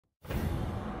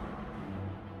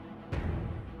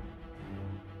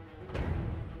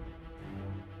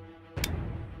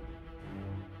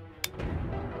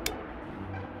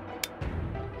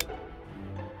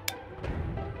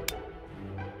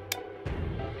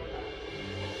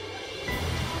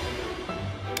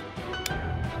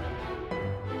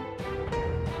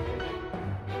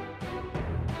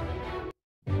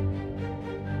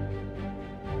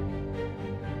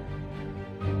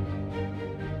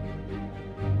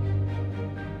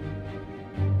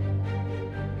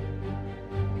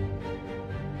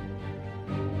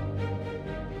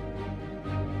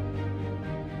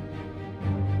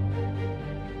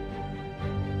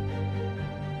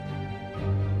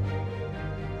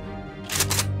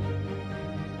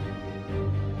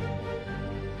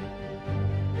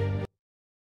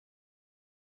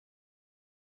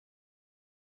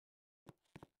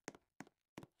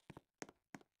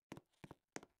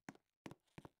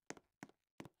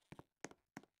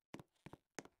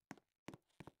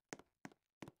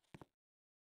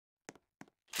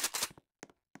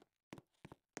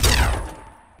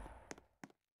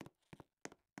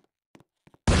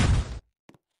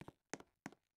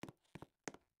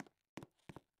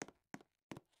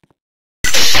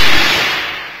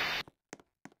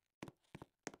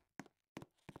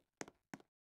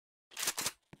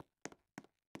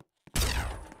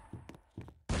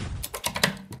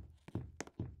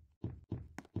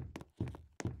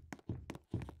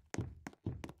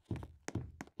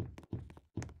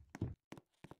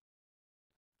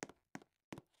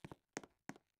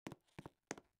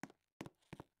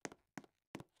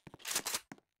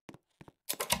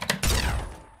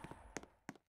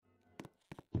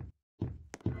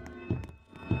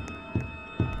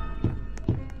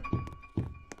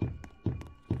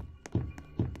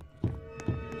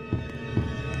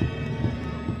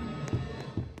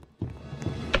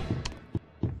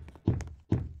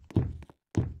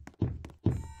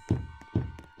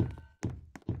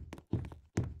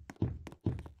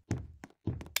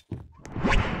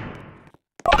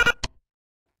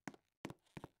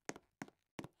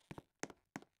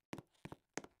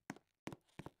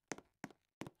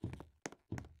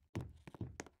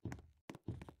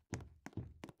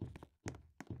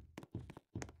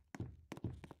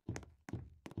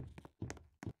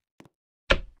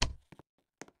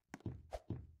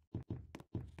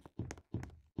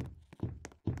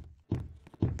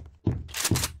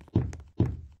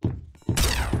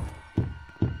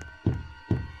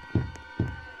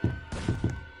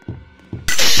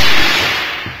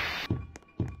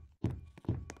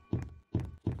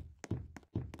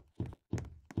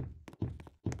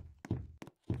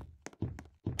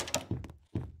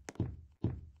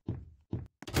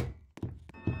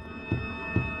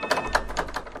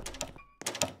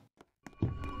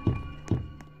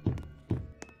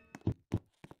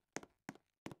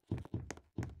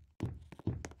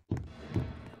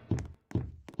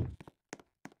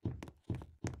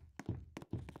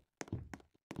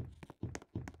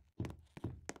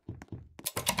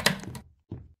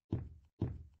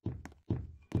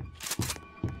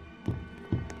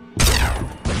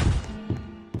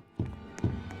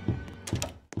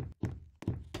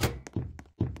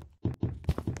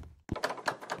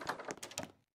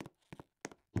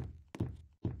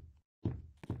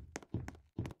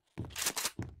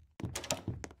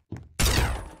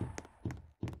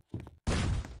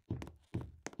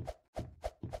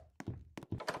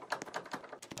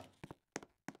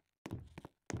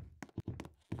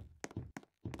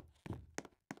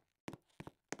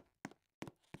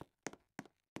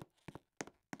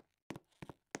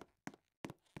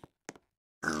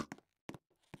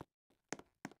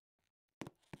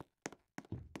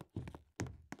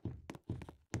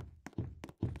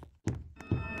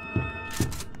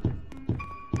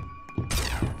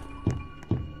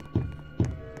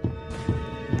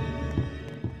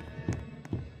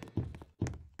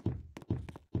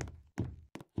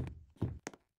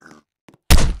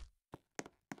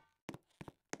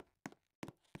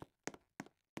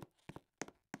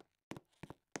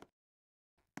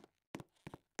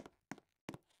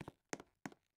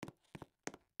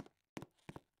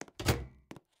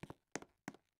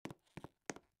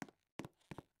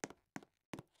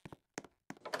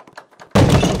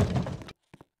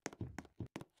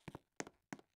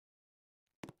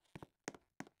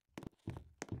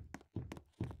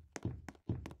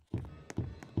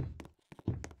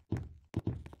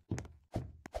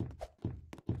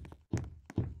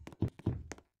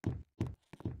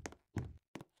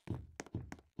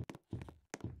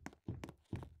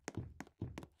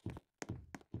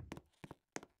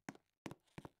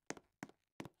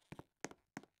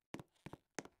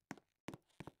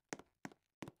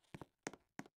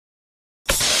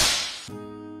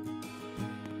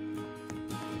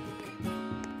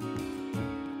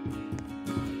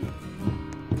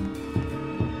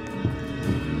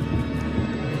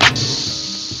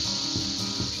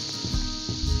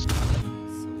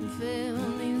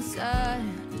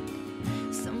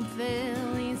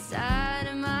fell inside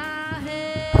of my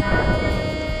head.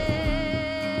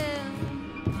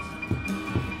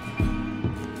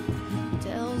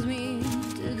 Tells me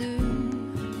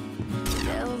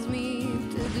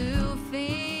to do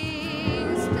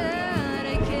things that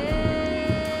I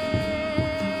can't.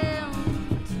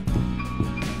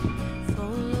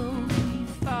 Follow me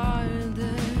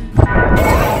farther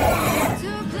to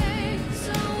a place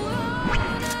I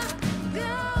wanna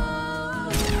go.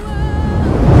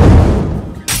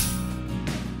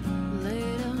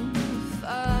 Light on the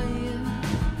fire,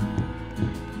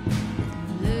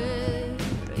 let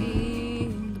in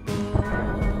the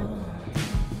ball.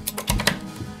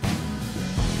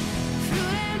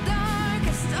 Through the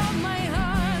darkest of my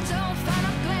heart, I'll find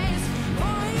a place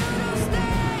for you to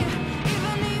stay.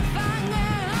 Even if I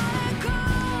get on a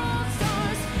cold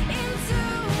source into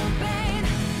pain,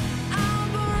 I'll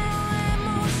burn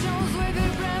emotions with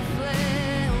your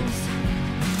breathless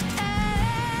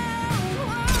and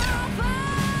world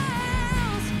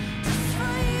files just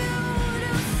for you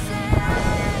to say,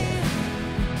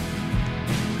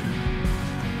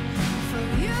 for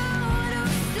you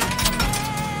to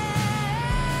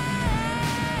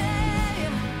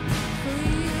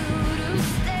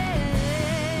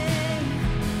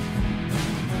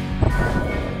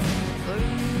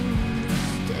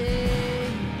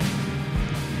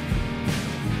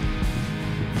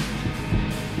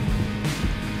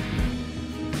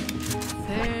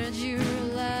Heard you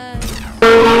alive.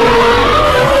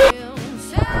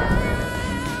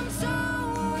 Time so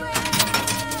well.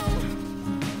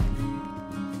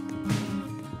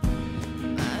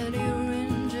 Mighty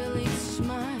angelic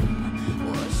smile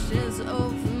washes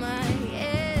over my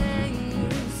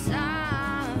angry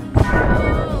side.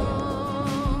 Oh,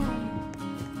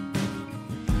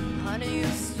 honey, you're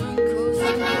so close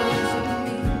to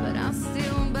me, but I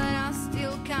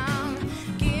still can't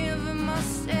give it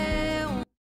myself.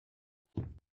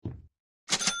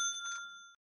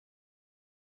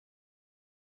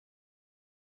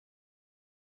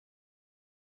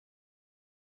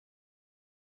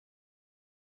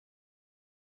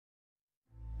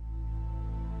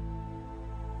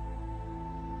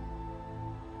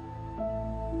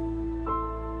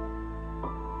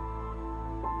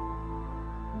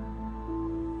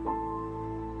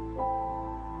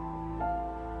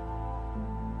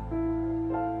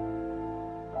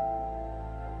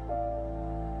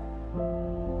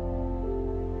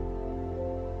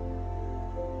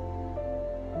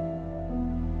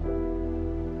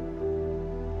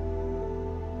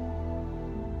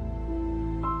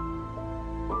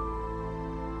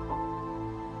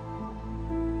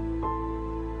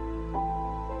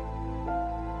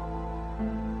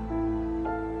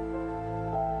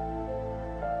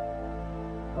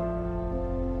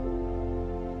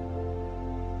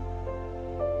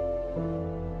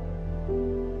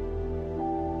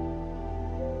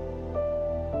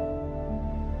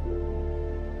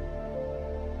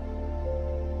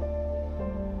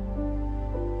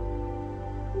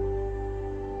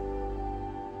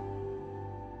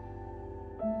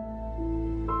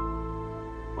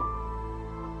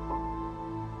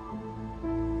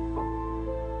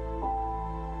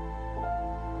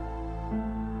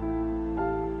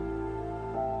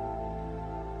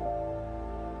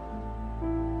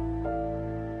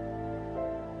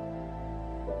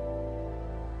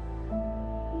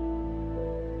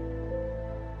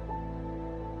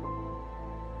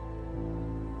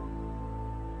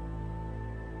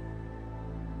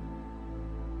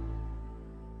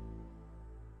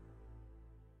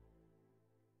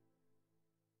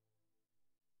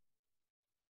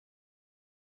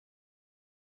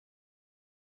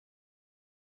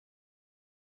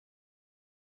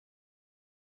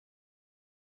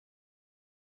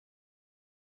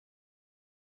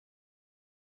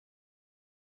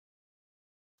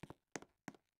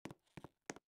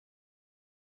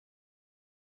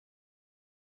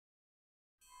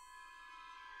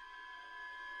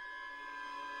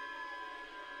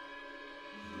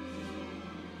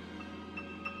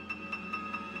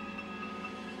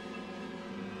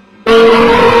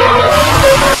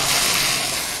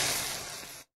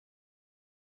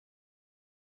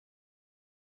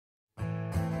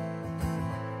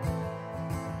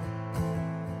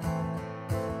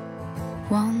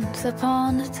 Once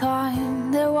upon a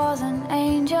time there was an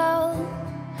angel.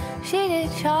 She did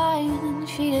shine, and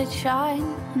she did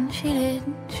shine, and she did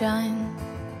shine.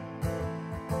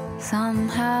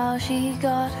 Somehow she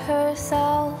got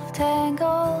herself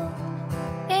tangled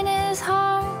in his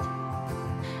heart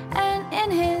and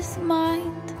in his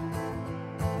mind.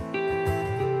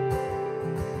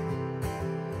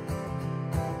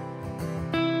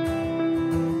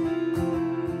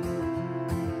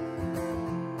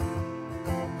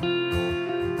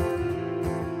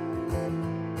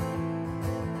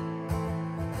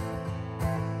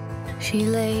 She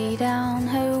lay down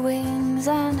her wings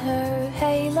and her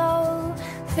halo,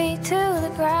 feet to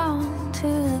the ground, to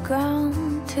the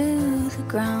ground, to the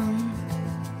ground.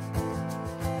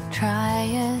 Try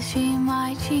as she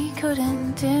might, she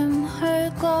couldn't dim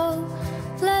her glow.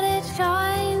 Let it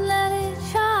shine, let it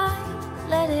shine,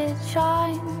 let it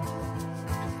shine.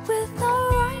 With no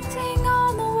writing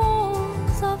on the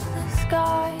walls of the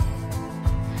sky.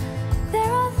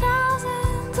 There are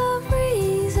thousands of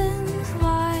reasons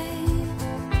why,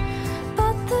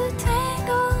 but the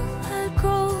tangle had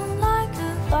grown like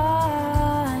a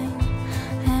vine,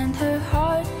 and her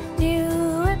heart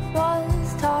knew it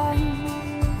was time.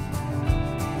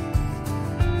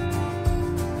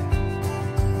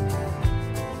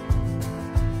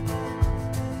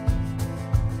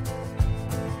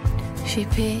 She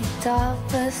picked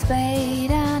up a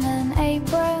spade and an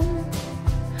apron,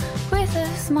 with a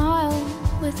smile,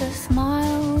 with a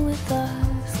smile, with a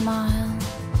smile.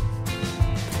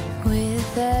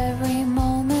 With every